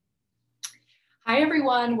Hi,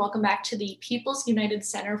 everyone. Welcome back to the People's United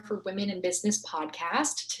Center for Women in Business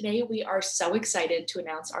podcast. Today, we are so excited to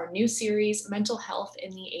announce our new series, Mental Health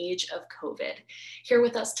in the Age of COVID. Here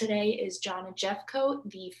with us today is Jonna Jeffcoat,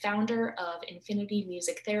 the founder of Infinity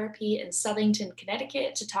Music Therapy in Southington,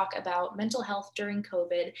 Connecticut, to talk about mental health during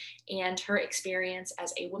COVID and her experience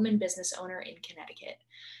as a woman business owner in Connecticut.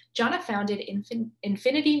 Jonna founded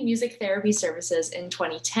Infinity Music Therapy Services in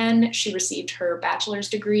 2010. She received her bachelor's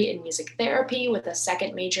degree in music therapy with a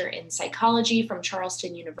second major in psychology from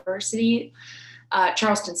Charleston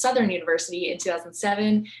Southern University in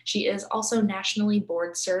 2007. She is also nationally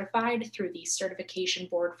board certified through the Certification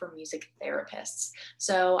Board for Music Therapists.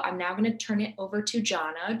 So I'm now going to turn it over to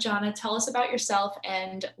Jonna. Jonna, tell us about yourself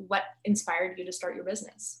and what inspired you to start your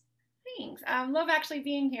business. Thanks. Love actually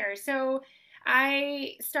being here. So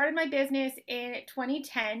I started my business in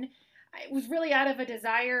 2010. It was really out of a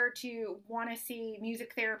desire to want to see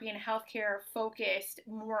music therapy and healthcare focused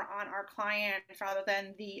more on our clients rather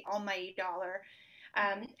than the almighty dollar.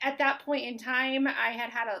 At that point in time, I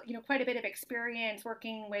had quite a bit of experience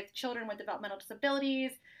working with children with developmental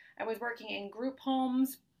disabilities. I was working in group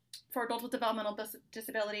homes for adults with developmental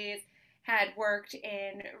disabilities, had worked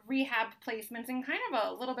in rehab placements and kind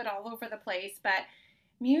of a little bit all over the place. But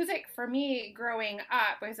music for me growing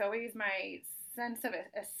up was always my sense of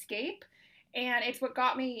escape. And it's what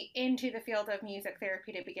got me into the field of music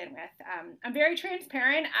therapy to begin with. I'm very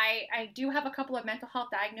transparent. I do have a couple of mental health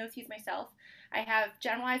diagnoses myself. I have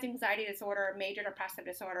generalized anxiety disorder, major depressive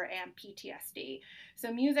disorder, and PTSD.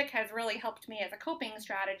 So music has really helped me as a coping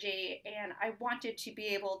strategy, and I wanted to be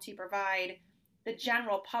able to provide the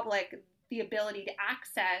general public the ability to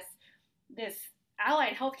access this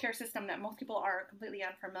allied healthcare system that most people are completely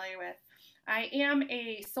unfamiliar with. I am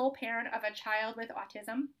a sole parent of a child with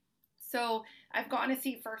autism. So I've gotten to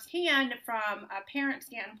see firsthand from a parent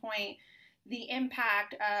standpoint the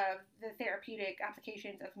impact of the therapeutic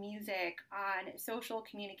applications of music on social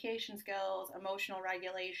communication skills, emotional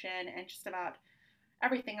regulation, and just about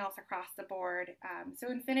everything else across the board.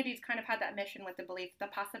 So Infinity's kind of had that mission with the belief the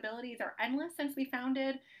possibilities are endless since we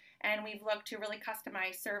founded, and we've looked to really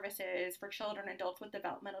customize services for children and adults with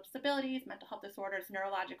developmental disabilities, mental health disorders,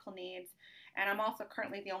 neurological needs. And I'm also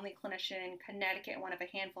currently the only clinician in Connecticut, one of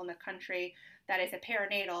a handful in the country, that is a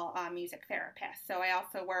perinatal music therapist. So I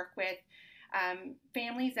also work with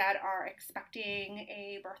families that are expecting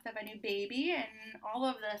a birth of a new baby and all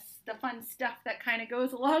of the fun stuff that kind of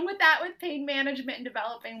goes along with that, with pain management and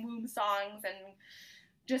developing womb songs and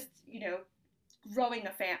just growing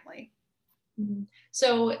a family.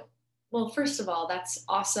 So, well, first of all, that's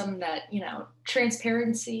awesome that,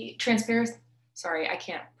 sorry, I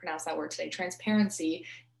can't pronounce that word today. Transparency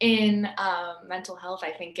in mental health,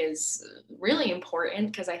 I think, is really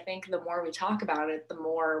important because I think the more we talk about it, the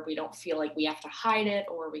more we don't feel like we have to hide it,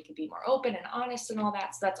 or we can be more open and honest and all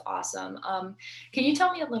that. So that's awesome. Can you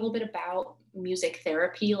tell me a little bit about music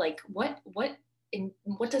therapy? Like what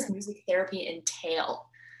does music therapy entail?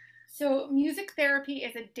 So, music therapy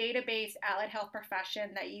is a database allied health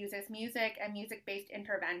profession that uses music and music based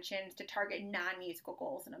interventions to target non musical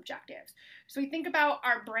goals and objectives. So, we think about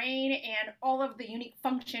our brain and all of the unique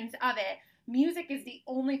functions of it. Music is the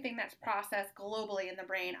only thing that's processed globally in the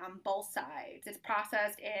brain on both sides. It's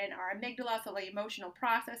processed in our amygdala, so the emotional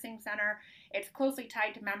processing center. It's closely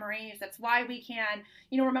tied to memories. That's why we can,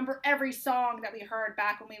 remember every song that we heard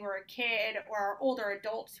back when we were a kid, or our older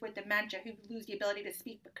adults with dementia who lose the ability to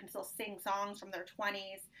speak but can still sing songs from their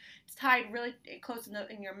 20s. It's tied really close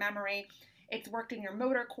in your memory. It's worked in your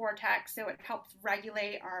motor cortex, so it helps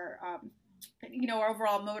regulate our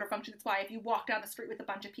overall motor function. That's why if you walk down the street with a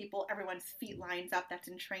bunch of people, everyone's feet lines up. That's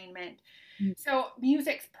entrainment. So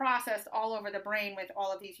music's processed all over the brain with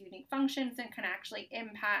all of these unique functions and can actually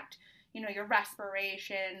impact, your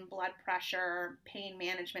respiration, blood pressure, pain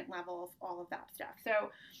management levels, all of that stuff.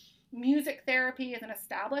 So music therapy is an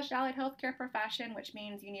established allied healthcare profession, which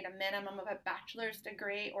means you need a minimum of a bachelor's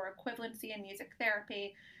degree or equivalency in music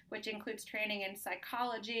therapy, which includes training in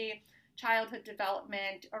psychology, childhood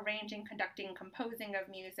development, arranging, conducting, composing of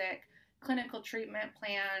music, clinical treatment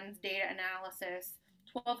plans, data analysis,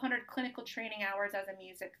 1,200 clinical training hours as a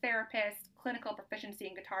music therapist, clinical proficiency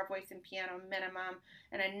in guitar, voice, and piano minimum,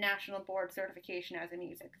 and a national board certification as a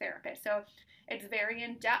music therapist. So it's very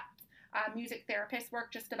in depth. Music therapists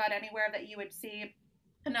work just about anywhere that you would see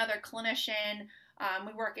another clinician.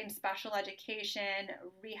 We work in special education,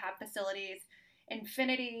 rehab facilities.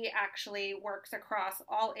 Infinity actually works across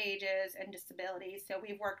all ages and disabilities. So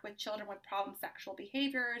we've worked with children with problem sexual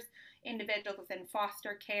behaviors, individuals within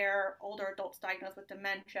foster care, older adults diagnosed with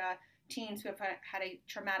dementia, teens who have had a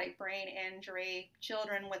traumatic brain injury,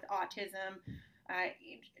 children with autism,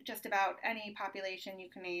 just about any population you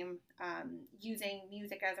can name using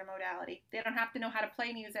music as a modality. They don't have to know how to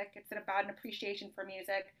play music. It's about an appreciation for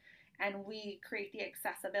music, and we create the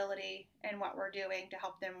accessibility in what we're doing to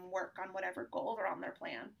help them work on whatever goals are on their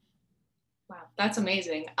plan. Wow, that's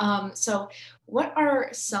amazing. So what are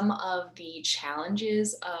some of the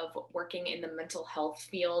challenges of working in the mental health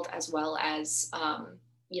field, as well as,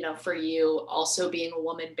 for you also being a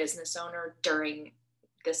woman business owner during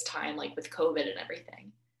this time, like with COVID and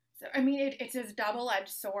everything? So, I mean, it's this double-edged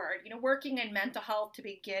sword. Working in mental health to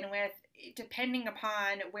begin with, depending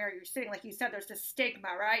upon where you're sitting, like you said, there's this stigma,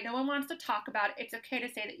 right? No one wants to talk about it. It's okay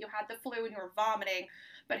to say that you had the flu and you were vomiting,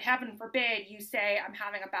 but heaven forbid you say, I'm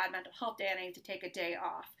having a bad mental health day and I need to take a day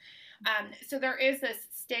off. So there is this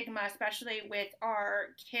stigma, especially with our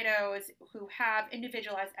kiddos who have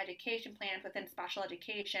individualized education plans within special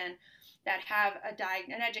education that have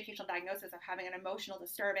an educational diagnosis of having an emotional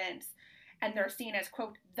disturbance, and they're seen as,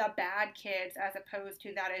 quote, the bad kids, as opposed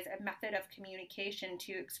to that is a method of communication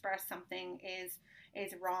to express something is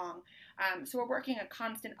wrong. So we're working a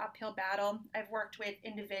constant uphill battle. I've worked with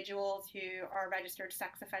individuals who are registered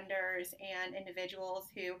sex offenders and individuals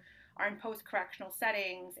who are in post-correctional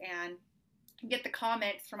settings and get the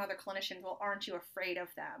comments from other clinicians, well, aren't you afraid of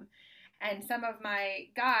them? And some of my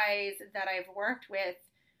guys that I've worked with,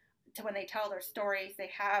 to when they tell their stories, they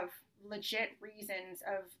have legit reasons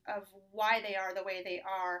of why they are the way they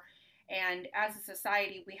are. And as a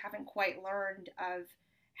society, we haven't quite learned of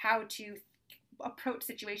how to approach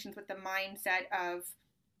situations with the mindset of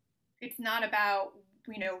it's not about,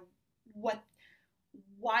 what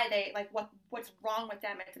why they like what's wrong with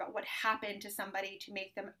them. It's about what happened to somebody to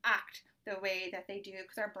make them act the way that they do,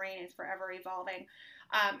 because our brain is forever evolving.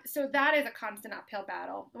 So that is a constant uphill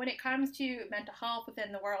battle. When it comes to mental health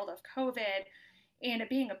within the world of COVID and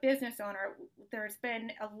being a business owner, there's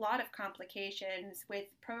been a lot of complications with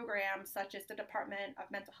programs such as the Department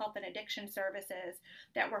of Mental Health and Addiction Services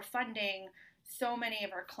that were funding so many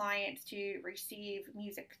of our clients to receive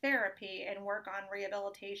music therapy and work on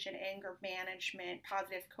rehabilitation, anger management,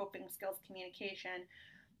 positive coping skills, communication,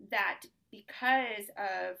 that because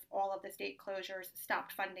of all of the state closures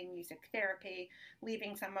stopped funding music therapy,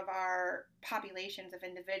 leaving some of our populations of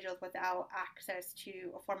individuals without access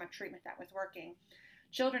to a form of treatment that was working.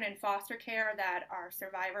 Children in foster care that are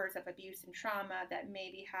survivors of abuse and trauma that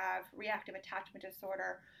maybe have reactive attachment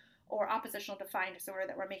disorder or oppositional defiant disorder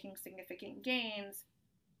that were making significant gains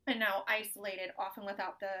and now isolated, often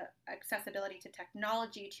without the accessibility to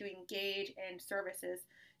technology to engage in services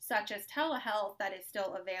such as telehealth that is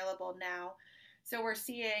still available now. So we're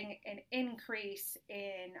seeing an increase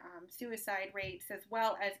in suicide rates, as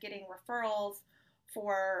well as getting referrals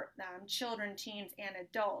for children, teens, and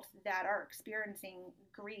adults that are experiencing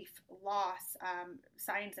grief, loss,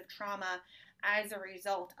 signs of trauma as a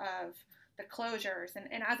result of the closures.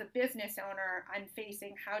 And as a business owner, I'm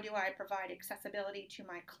facing, how do I provide accessibility to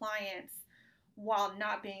my clients while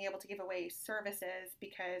not being able to give away services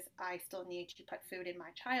because I still need to put food in my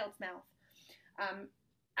child's mouth?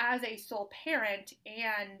 As a sole parent,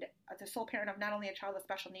 and the sole parent of not only a child with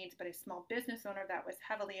special needs, but a small business owner that was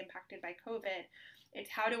heavily impacted by COVID, it's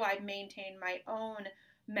how do I maintain my own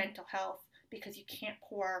mental health, because you can't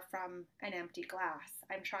pour from an empty glass.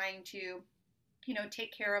 I'm trying to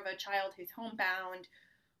take care of a child who's homebound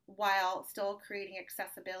while still creating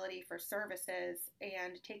accessibility for services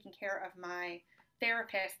and taking care of my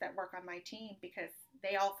therapists that work on my team, because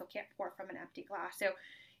they also can't pour from an empty glass. So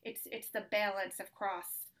it's the balance across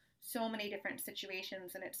so many different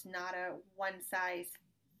situations, and it's not a one size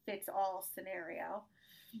fits all scenario.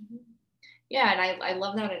 Mm-hmm. Yeah, and I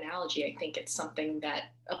love that analogy. I think it's something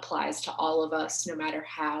that applies to all of us, no matter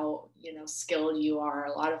how, skilled you are.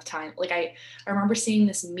 A lot of time, like I remember seeing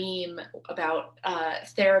this meme about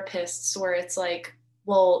therapists where it's like,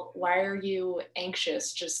 well, why are you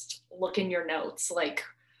anxious? Just look in your notes, like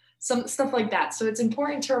some stuff like that. So it's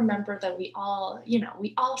important to remember that we all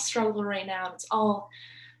struggle right now. And it's all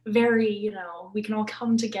very, we can all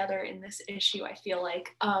come together in this issue, I feel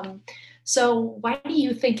like. So why do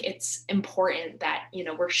you think it's important that,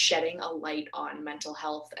 we're shedding a light on mental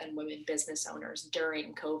health and women business owners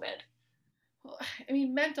during COVID? Well, I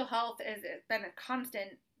mean, mental health has been a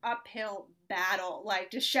constant uphill battle,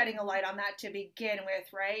 like just shedding a light on that to begin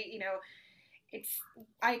with, right?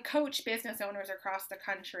 I coach business owners across the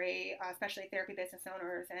country, especially therapy business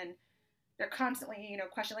owners, and they're constantly,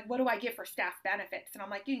 questioning, like, what do I give for staff benefits? And I'm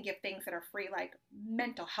like, you can give things that are free, like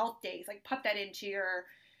mental health days, like put that into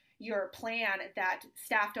your plan, that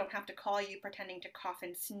staff don't have to call you pretending to cough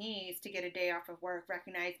and sneeze to get a day off of work.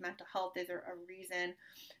 Recognize mental health is a reason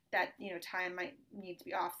that, time might need to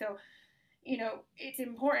be off. So it's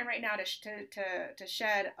important right now to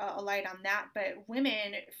shed a light on that. But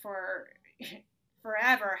women for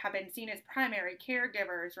forever have been seen as primary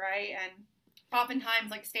caregivers, right? And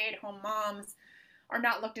oftentimes, like stay-at-home moms are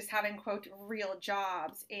not looked as having, quote, real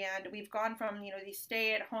jobs. And we've gone from, these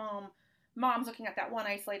stay-at-home moms looking at that one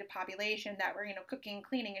isolated population that were, cooking,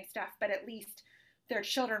 cleaning and stuff, but at least their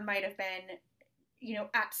children might have been,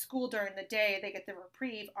 at school during the day, they get the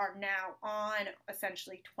reprieve, are now on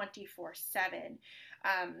essentially 24/7.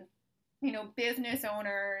 Business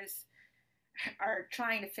owners are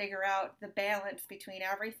trying to figure out the balance between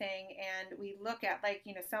everything. And we look at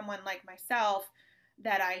someone like myself,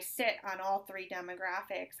 that I sit on all three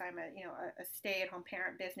demographics. I'm a stay-at-home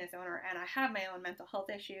parent, business owner, and I have my own mental health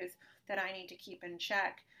issues that I need to keep in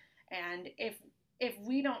check. And if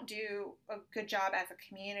we don't do a good job as a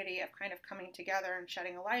community of kind of coming together and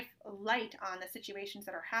shedding a light on the situations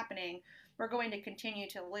that are happening, we're going to continue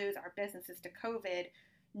to lose our businesses to COVID,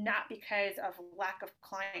 not because of lack of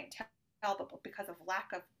clientele, but because of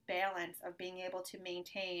lack of balance of being able to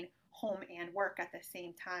maintain home and work at the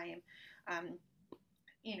same time.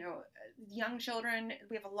 Young children,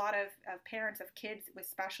 we have a lot of parents of kids with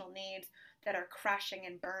special needs that are crashing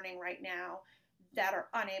and burning right now, that are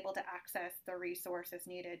unable to access the resources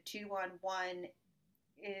needed. 211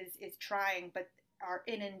 is trying, but are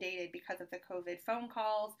inundated because of the COVID phone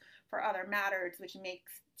calls for other matters, which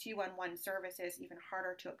makes 211 services even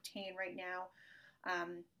harder to obtain right now.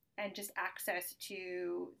 And just access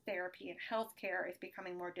to therapy and healthcare is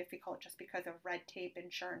becoming more difficult just because of red tape,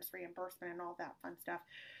 insurance reimbursement, and all that fun stuff.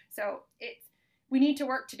 So we need to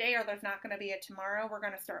work today, or there's not going to be a tomorrow. We're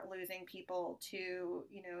going to start losing people to,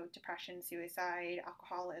 depression, suicide,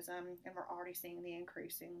 alcoholism, and we're already seeing the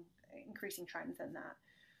increasing trends in that.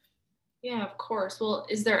 Yeah, of course. Well,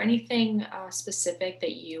 is there anything specific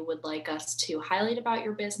that you would like us to highlight about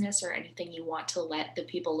your business, or anything you want to let the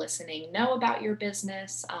people listening know about your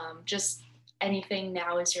business? Just anything,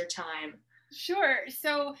 now is your time. Sure.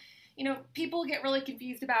 So, people get really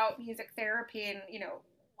confused about music therapy and,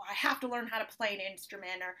 I have to learn how to play an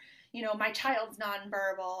instrument, or, my child's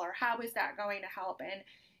nonverbal, or how is that going to help? And,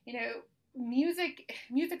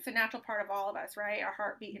 music's a natural part of all of us, right? Our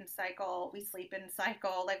heartbeat and cycle, we sleep and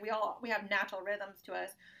cycle, we have natural rhythms to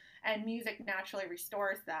us, and music naturally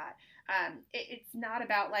restores that. It's not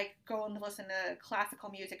about going to listen to classical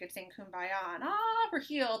music and sing Kumbaya and we're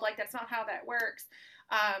healed. That's not how that works.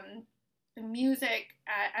 Music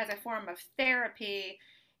as a form of therapy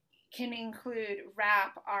can include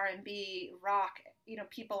rap, R&B, rock.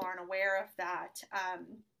 People aren't aware of that.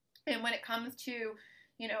 And when it comes to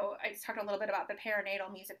I just talked a little bit about the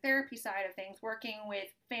perinatal music therapy side of things, working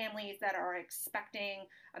with families that are expecting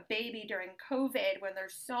a baby during COVID, when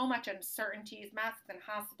there's so much uncertainties, masks in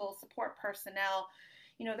hospitals, support personnel.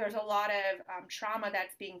 There's a lot of trauma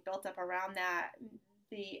that's being built up around that.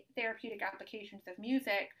 The therapeutic applications of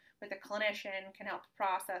music with a clinician can help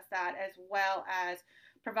process that, as well as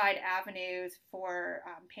provide avenues for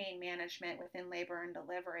pain management within labor and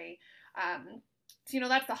delivery. So,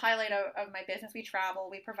 that's the highlight of my business. We travel,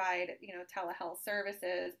 we provide, telehealth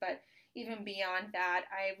services, but even beyond that,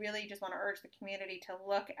 I really just want to urge the community to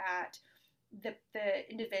look at the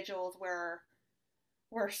individuals we're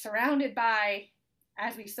surrounded by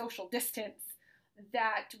as we social distance,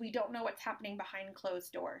 that we don't know what's happening behind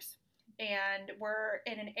closed doors. And we're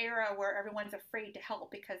in an era where everyone's afraid to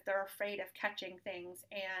help because they're afraid of catching things.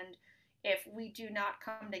 And if we do not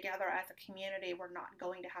come together as a community, we're not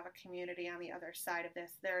going to have a community on the other side of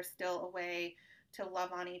this. There's still a way to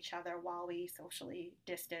love on each other while we socially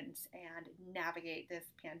distance and navigate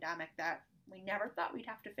this pandemic that we never thought we'd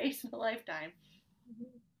have to face in a lifetime.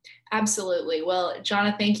 Absolutely. Well,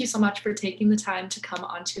 Jonna, thank you so much for taking the time to come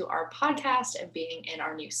onto our podcast and being in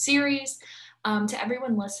our new series. To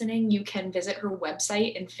everyone listening, you can visit her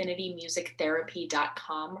website,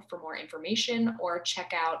 infinitymusictherapy.com, for more information, or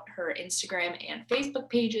check out her Instagram and Facebook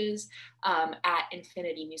pages at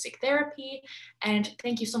Infinity Music Therapy. And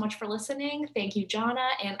thank you so much for listening. Thank you,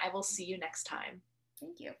 Jonna, and I will see you next time.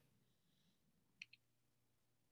 Thank you.